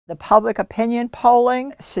The public opinion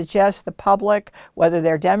polling suggests the public, whether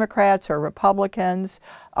they're Democrats or Republicans,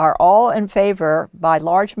 are all in favor by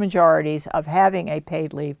large majorities of having a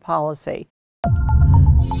paid leave policy.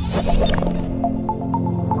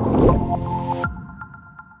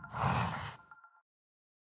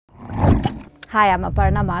 Hi, I'm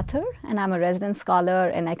Aparna Mathur, and I'm a resident scholar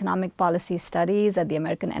in economic policy studies at the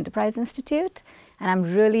American Enterprise Institute. And I'm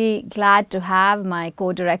really glad to have my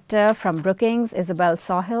co-director from Brookings, Isabel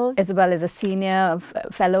Sawhill. Isabel is a senior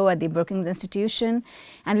fellow at the Brookings Institution,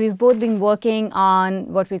 and we've both been working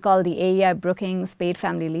on what we call the AEI Brookings Paid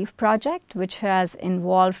Family Leave Project, which has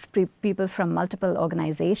involved people from multiple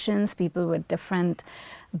organizations, people with different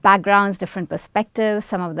backgrounds, different perspectives.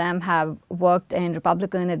 Some of them have worked in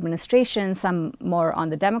Republican administrations, some more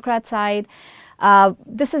on the Democrat side.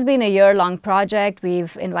 This has been a year-long project.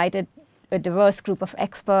 We've invited a diverse group of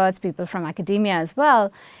experts, people from academia as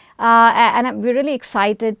well. And we're really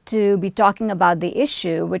excited to be talking about the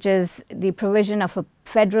issue, which is the provision of a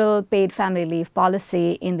federal paid family leave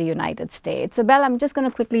policy in the United States. So, Belle, I'm just going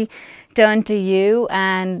to quickly turn to you,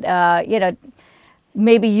 and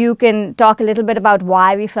maybe you can talk a little bit about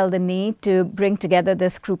why we felt the need to bring together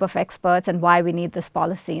this group of experts and why we need this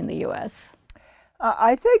policy in the U.S.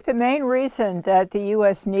 I think the main reason that the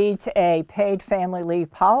U.S. needs a paid family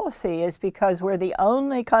leave policy is because we're the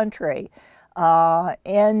only country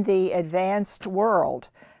in the advanced world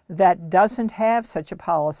that doesn't have such a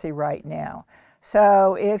policy right now.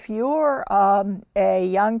 So if you're a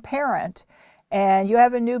young parent and you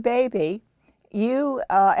have a new baby,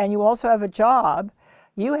 and you also have a job,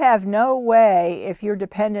 you have no way, if you're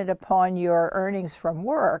dependent upon your earnings from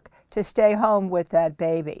work, to stay home with that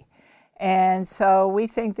baby. And so we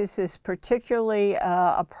think this is particularly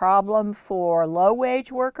a problem for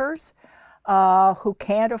low-wage workers who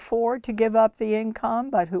can't afford to give up the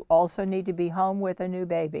income, but who also need to be home with a new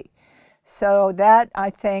baby. So that,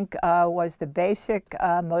 I think, was the basic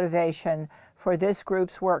motivation for this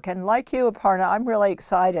group's work. And like you, Aparna, I'm really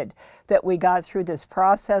excited that we got through this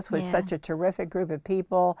process with such a terrific group of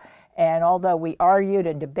people. And although we argued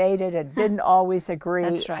and debated and didn't always agree,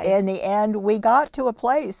 That's right. in the end, we got to a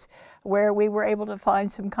place where we were able to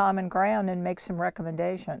find some common ground and make some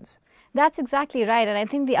recommendations. That's exactly right. And I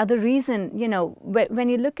think the other reason, you know, when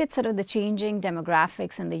you look at sort of the changing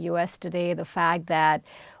demographics in the U.S. today, the fact that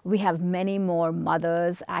we have many more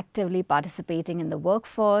mothers actively participating in the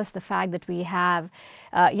workforce, the fact that we have,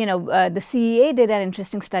 the CEA did an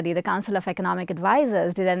interesting study, the Council of Economic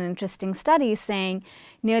Advisors did an interesting study saying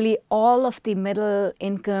nearly all of the middle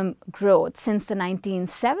income growth since the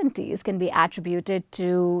 1970s can be attributed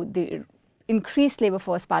to the increased labor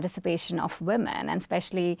force participation of women, and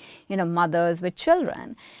especially, mothers with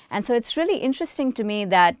children. And so it's really interesting to me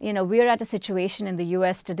that, we're at a situation in the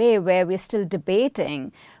US today where we're still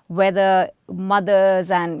debating whether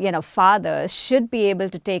mothers and, fathers should be able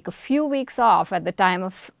to take a few weeks off at the time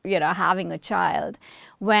of, having a child,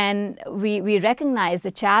 when we recognize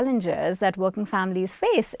the challenges that working families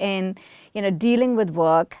face in, dealing with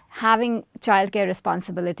work, having childcare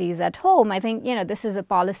responsibilities at home. I think, this is a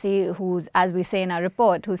policy whose, as we say in our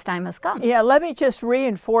report, whose time has come. Yeah, let me just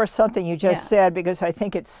reinforce something you just said, because I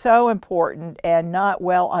think it's so important and not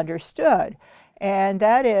well understood. And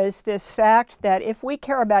that is this fact that if we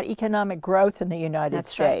care about economic growth in the United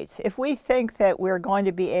States, if we think that we're going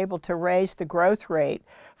to be able to raise the growth rate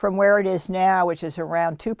from where it is now, which is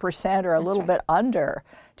around 2% or a little bit under,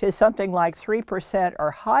 to something like 3% or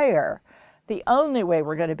higher, the only way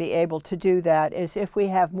we're going to be able to do that is if we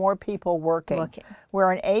have more people working.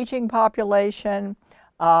 We're an aging population.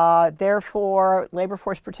 Therefore, labor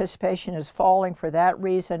force participation is falling for that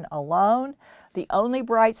reason alone. The only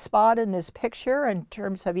bright spot in this picture in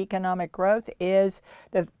terms of economic growth is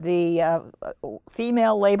the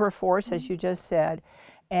female labor force, as you just said,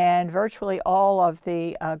 and virtually all of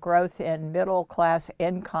the growth in middle class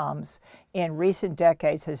incomes in recent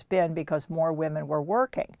decades has been because more women were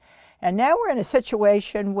working. And now we're in a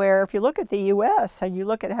situation where if you look at the U.S. and you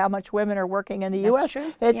look at how much women are working in the U.S.,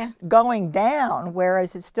 it's going down,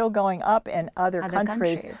 whereas it's still going up in other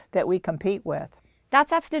countries that we compete with.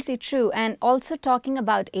 That's absolutely true. And also talking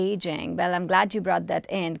about aging, well, I'm glad you brought that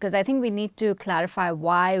in, because I think we need to clarify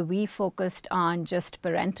why we focused on just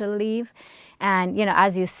parental leave. And,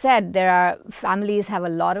 as you said, families have a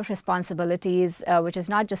lot of responsibilities, which is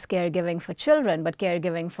not just caregiving for children, but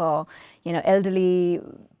caregiving for, elderly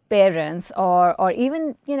parents, or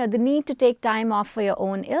even, you know, the need to take time off for your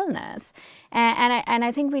own illness. And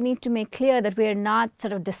I think we need to make clear that we are not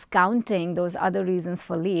sort of discounting those other reasons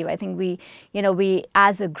for leave. I think we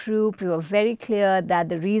as a group, we were very clear that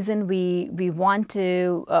the reason we want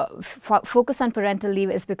to focus on parental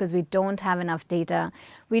leave is because we don't have enough data.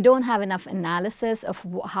 We don't have enough analysis of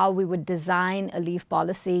how we would design a leave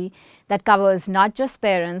policy that covers not just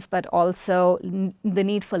parents, but also the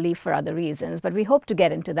need for leave for other reasons. But we hope to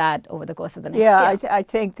get into that over the course of the next year. Yeah, I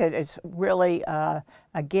think that it's really,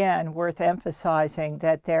 again, worth emphasizing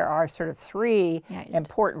that there are sort of three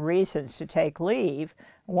important reasons to take leave.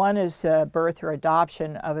 One is birth or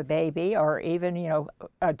adoption of a baby, or even, you know,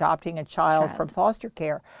 adopting a child from foster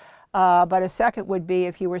care. But a second would be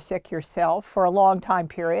if you were sick yourself for a long time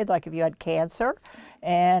period, like if you had cancer.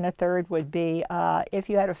 And a third would be if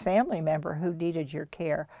you had a family member who needed your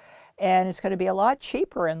care. And it's going to be a lot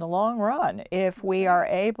cheaper in the long run if we are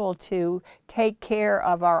able to take care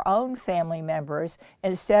of our own family members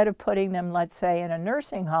instead of putting them, let's say, in a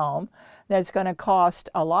nursing home that's going to cost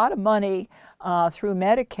a lot of money through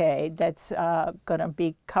Medicaid that's going to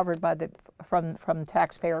be covered by from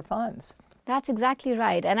taxpayer funds. That's exactly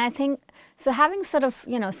right. And I think, so having sort of,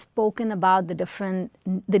 you know, spoken about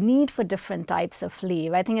the need for different types of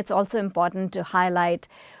leave, I think it's also important to highlight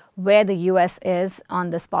where the U.S. is on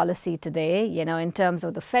this policy today. You know, in terms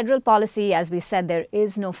of the federal policy, as we said, there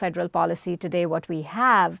is no federal policy today. What we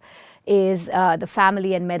have is the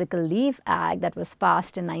Family and Medical Leave Act that was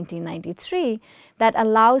passed in 1993 that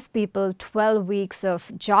allows people 12 weeks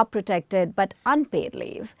of job-protected but unpaid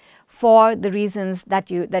leave for the reasons that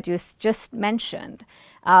you just mentioned.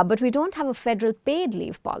 But we don't have a federal paid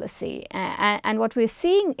leave policy. And what we're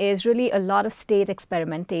seeing is really a lot of state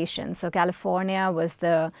experimentation. So California was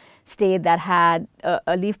the state that had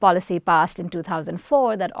a leave policy passed in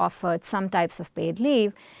 2004 that offered some types of paid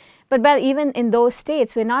leave. But even in those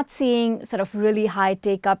states, we're not seeing sort of really high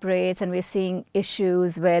take-up rates, and we're seeing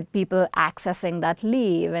issues with people accessing that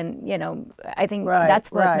leave. And, you know, I think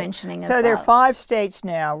that's worth mentioning as well. So there are 5 states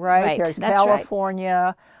now, right? Right, There's that's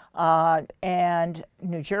California and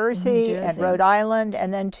New Jersey and Rhode Island,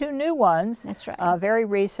 and then 2 new ones, that's right. Very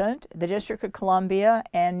recent, the District of Columbia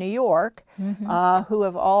and New York, who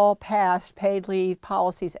have all passed paid leave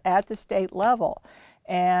policies at the state level.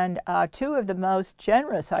 And 2 of the most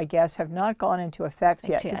generous, I guess, have not gone into effect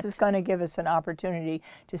yet. This is going to give us an opportunity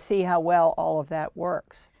to see how well all of that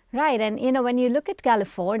works. Right. And, you know, when you look at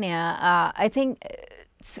California, I think,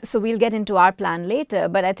 so we'll get into our plan later,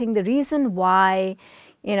 but I think the reason why,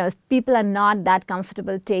 you know, people are not that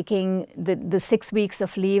comfortable taking the 6 weeks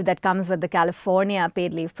of leave that comes with the California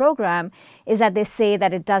paid leave program is that they say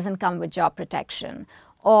that it doesn't come with job protection,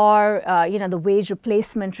 or, you know, the wage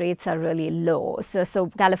replacement rates are really low.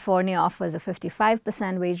 So California offers a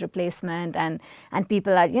 55% wage replacement, and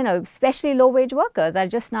people are, you know, especially low-wage workers are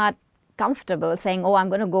just not comfortable saying, oh, I'm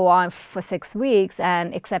going to go on for 6 weeks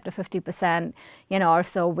and accept a 50%, you know, or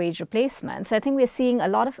so wage replacement. So I think we're seeing a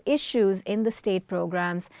lot of issues in the state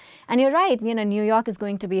programs. And you're right, you know, New York is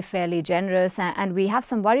going to be fairly generous, and we have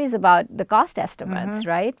some worries about the cost estimates,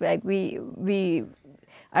 right? Like we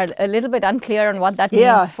are a little bit unclear on what that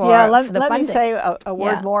means for the funding. Let me say a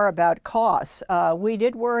word more about costs. We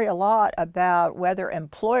did worry a lot about whether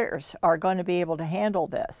employers are going to be able to handle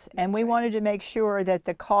this. And we wanted to make sure that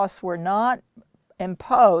the costs were not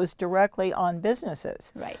imposed directly on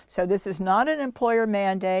businesses. Right. So this is not an employer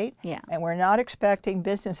mandate, and we're not expecting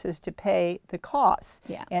businesses to pay the costs.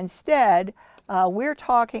 Instead, we're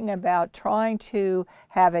talking about trying to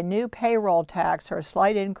have a new payroll tax or a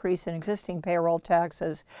slight increase in existing payroll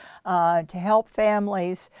taxes to help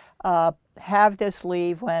families have this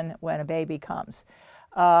leave when a baby comes.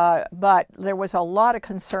 But there was a lot of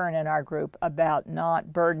concern in our group about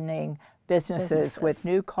not burdening businesses with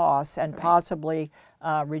new costs and possibly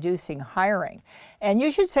reducing hiring. And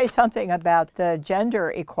you should say something about the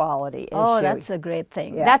gender equality issue. Oh, that's a great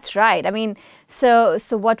thing. That's right. I mean, so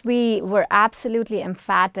what we were absolutely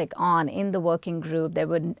emphatic on in the working group, there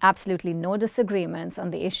were absolutely no disagreements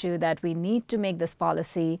on the issue that we need to make this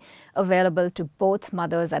policy available to both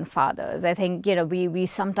mothers and fathers. I think, you know, we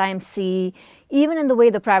sometimes see, even in the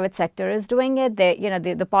way the private sector is doing it, you know,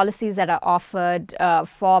 the policies that are offered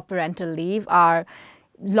for parental leave are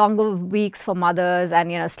longer weeks for mothers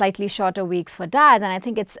and, you know, slightly shorter weeks for dads. And I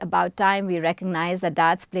think it's about time we recognize that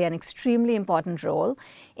dads play an extremely important role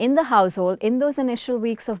in the household, in those initial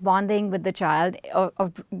weeks of bonding with the child,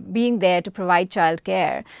 of being there to provide child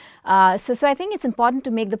care. So I think it's important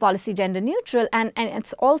to make the policy gender neutral, and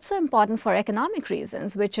it's also important for economic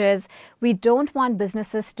reasons, which is we don't want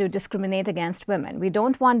businesses to discriminate against women. We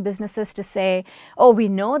don't want businesses to say, oh, we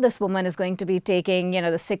know this woman is going to be taking,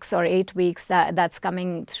 the 6 or 8 weeks that's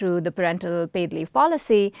coming through the parental paid leave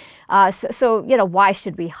policy. So why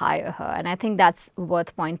should we hire her? And I think that's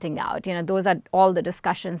worth pointing out. Those are all the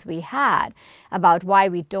discussions we had about why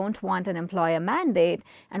we don't want an employer mandate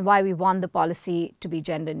and why we want the policy to be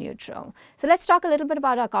gender neutral. So let's talk a little bit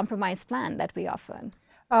about our compromise plan that we offered.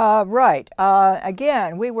 Right.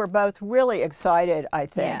 Again, we were both really excited, I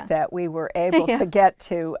think, that we were able to get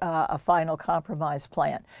to a final compromise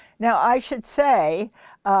plan. Now, I should say,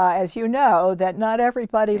 as you know, that not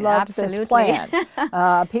everybody loved this plan.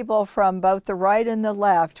 People from both the right and the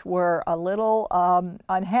left were a little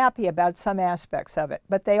unhappy about some aspects of it.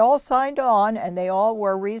 But they all signed on, and they all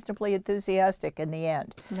were reasonably enthusiastic in the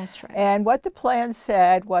end. That's right. And what the plan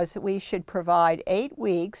said was that we should provide 8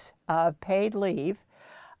 weeks of paid leave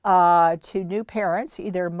to new parents,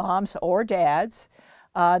 either moms or dads.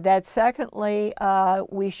 That secondly,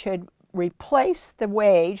 we should replace the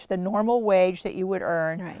wage, the normal wage that you would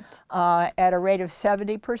earn at a rate of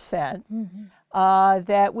 70%.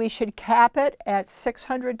 That we should cap it at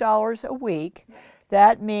 $600 a week.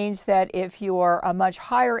 That means that if you're a much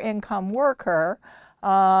higher income worker,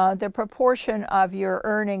 the proportion of your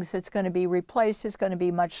earnings that's going to be replaced is going to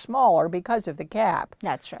be much smaller because of the cap.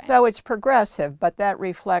 That's right. So it's progressive, but that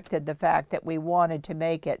reflected the fact that we wanted to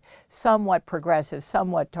make it somewhat progressive,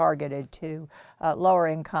 somewhat targeted to lower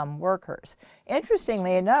income workers.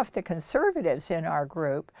 Interestingly enough, the conservatives in our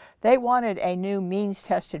group, they wanted a new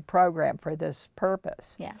means-tested program for this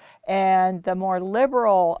purpose. And the more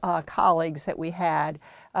liberal colleagues that we had,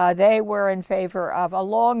 they were in favor of a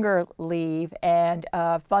longer leave and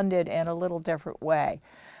funded in a little different way.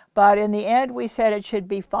 But in the end, we said it should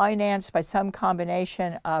be financed by some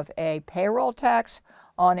combination of a payroll tax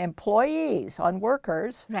on employees, on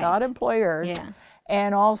workers, not employers,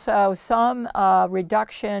 and also some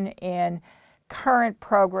reduction in current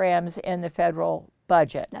programs in the federal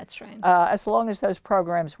budget. That's right. As long as those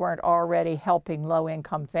programs weren't already helping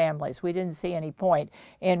low-income families. We didn't see any point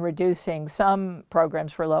in reducing some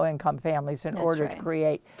programs for low-income families in order to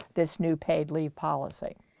create this new paid leave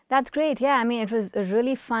policy. That's great. Yeah, I mean, it was a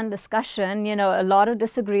really fun discussion, a lot of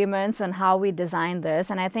disagreements on how we designed this.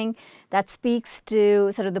 And I think that speaks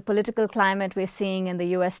to sort of the political climate we're seeing in the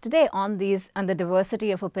US today on the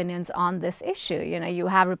diversity of opinions on this issue. You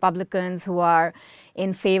have Republicans who are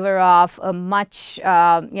in favor of a much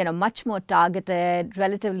more targeted,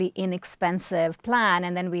 relatively inexpensive plan.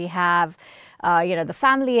 And then we have the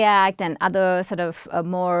Family Act and other sort of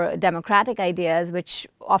more democratic ideas which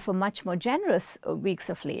offer much more generous weeks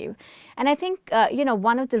of leave. And I think,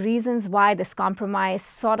 one of the reasons why this compromise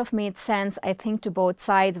sort of made sense, I think, to both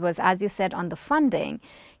sides was, as you said, on the funding.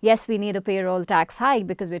 Yes, we need a payroll tax hike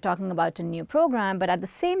because we're talking about a new program, but at the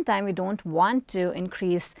same time, we don't want to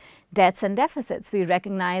increase debts and deficits. We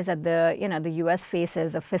recognize that the U.S.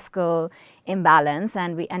 faces a fiscal imbalance,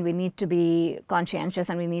 and we need to be conscientious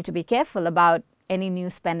and we need to be careful about any new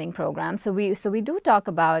spending program. So we do talk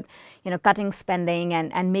about cutting spending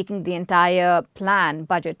and making the entire plan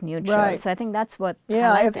budget neutral. So I think that's what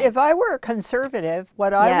if I were a conservative,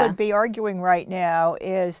 what I would be arguing right now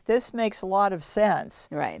is this makes a lot of sense.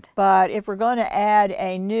 But if we're going to add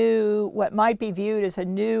a new, what might be viewed as a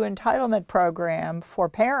new entitlement program for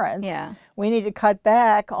parents, we need to cut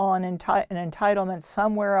back on an entitlement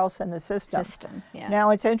somewhere else in the system. Now,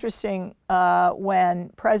 it's interesting, when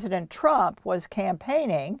President Trump was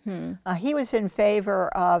campaigning, he was in favor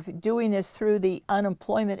of doing this through the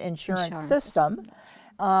unemployment insurance system.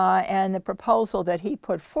 And the proposal that he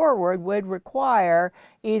put forward would require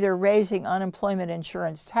either raising unemployment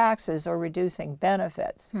insurance taxes or reducing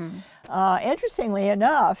benefits. Interestingly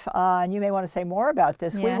enough, and you may want to say more about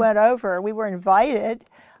this, we were invited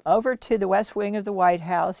over to the West Wing of the White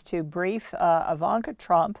House to brief Ivanka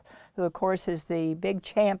Trump, who of course is the big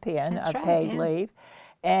champion of paid leave.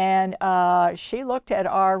 And she looked at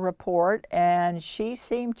our report and she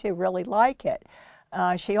seemed to really like it.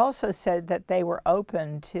 She also said that they were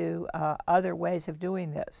open to other ways of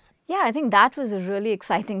doing this. Yeah, I think that was a really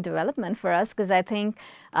exciting development for us because I think,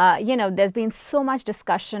 there's been so much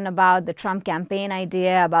discussion about the Trump campaign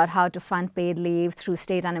idea about how to fund paid leave through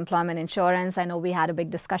state unemployment insurance. I know we had a big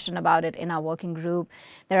discussion about it in our working group.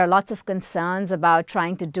 There are lots of concerns about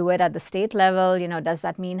trying to do it at the state level. Does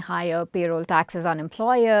that mean higher payroll taxes on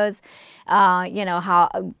employers?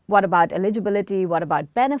 What about eligibility? What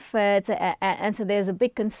about benefits? And so there's a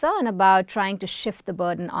big concern about trying to shift the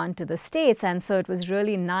burden onto the states. And so it was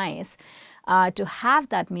really nice to have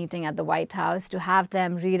that meeting at the White House, to have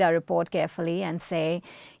them read our report carefully and say,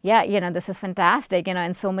 yeah, this is fantastic.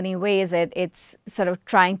 In so many ways, it's sort of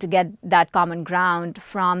trying to get that common ground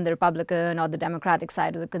from the Republican or the Democratic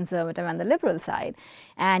side or the conservative and the liberal side.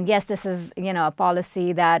 And yes, this is, a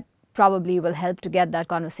policy that probably will help to get that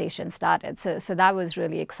conversation started. So that was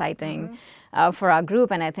really exciting for our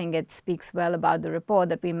group. And I think it speaks well about the report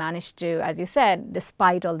that we managed to, as you said,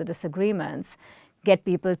 despite all the disagreements, get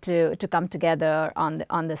people to come together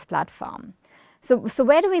on this platform. So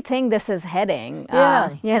where do we think this is heading?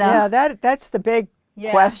 That's the big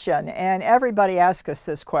question, and everybody asks us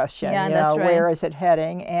this question. That's right. Where is it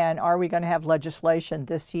heading, and are we going to have legislation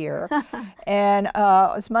this year? And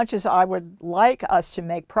as much as I would like us to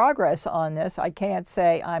make progress on this, I can't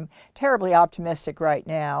say I'm terribly optimistic right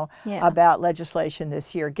now about legislation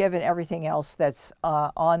this year, given everything else that's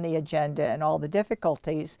on the agenda and all the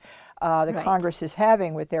difficulties the Congress is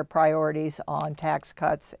having with their priorities on tax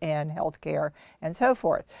cuts and health care and so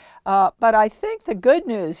forth. But I think the good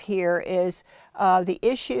news here is the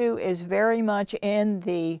issue is very much in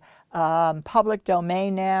the public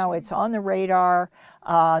domain now. It's on the radar.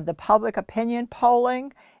 The public opinion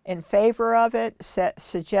polling in favor of it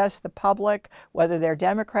suggests the public, whether they're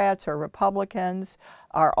Democrats or Republicans,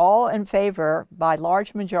 are all in favor by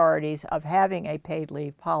large majorities of having a paid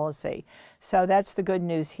leave policy. So that's the good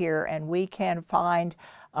news here, and we can find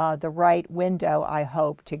the right window, I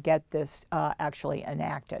hope, to get this actually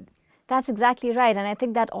enacted. That's exactly right, and I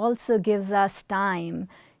think that also gives us time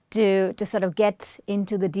to sort of get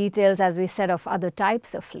into the details, as we said, of other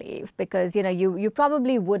types of leave, because you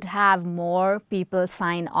probably would have more people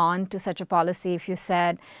sign on to such a policy if you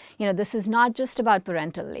said, this is not just about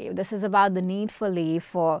parental leave, this is about the need for leave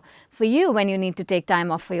for you when you need to take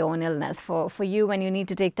time off for your own illness, for you when you need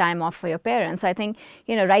to take time off for your parents. I think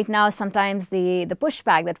right now sometimes the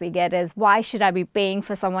pushback that we get is, why should I be paying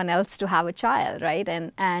for someone else to have a child, right?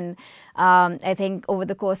 And I think over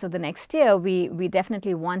the course of the next year, we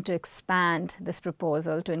definitely want to expand this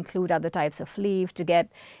proposal to include other types of leave, to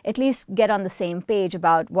at least get on the same page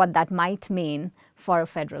about what that might mean for a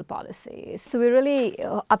federal policy. So we're really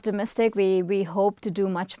optimistic. We hope to do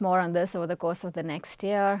much more on this over the course of the next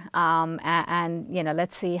year. And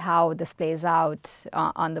let's see how this plays out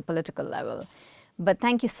on the political level. But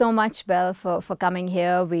thank you so much, Belle, for coming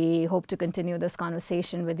here. We hope to continue this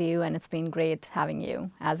conversation with you, and it's been great having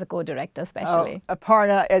you as a co-director especially.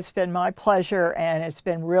 Aparna, it's been my pleasure, and it's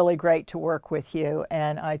been really great to work with you.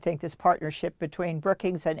 And I think this partnership between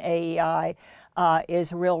Brookings and AEI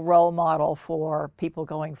is a real role model for people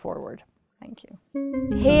going forward. Thank you.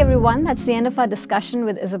 Hey everyone, that's the end of our discussion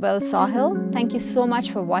with Isabel Sawhill. Thank you so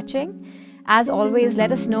much for watching. As always,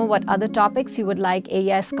 let us know what other topics you would like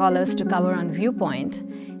AEI scholars to cover on Viewpoint.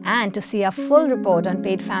 And to see our full report on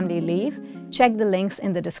paid family leave, check the links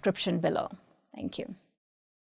in the description below. Thank you.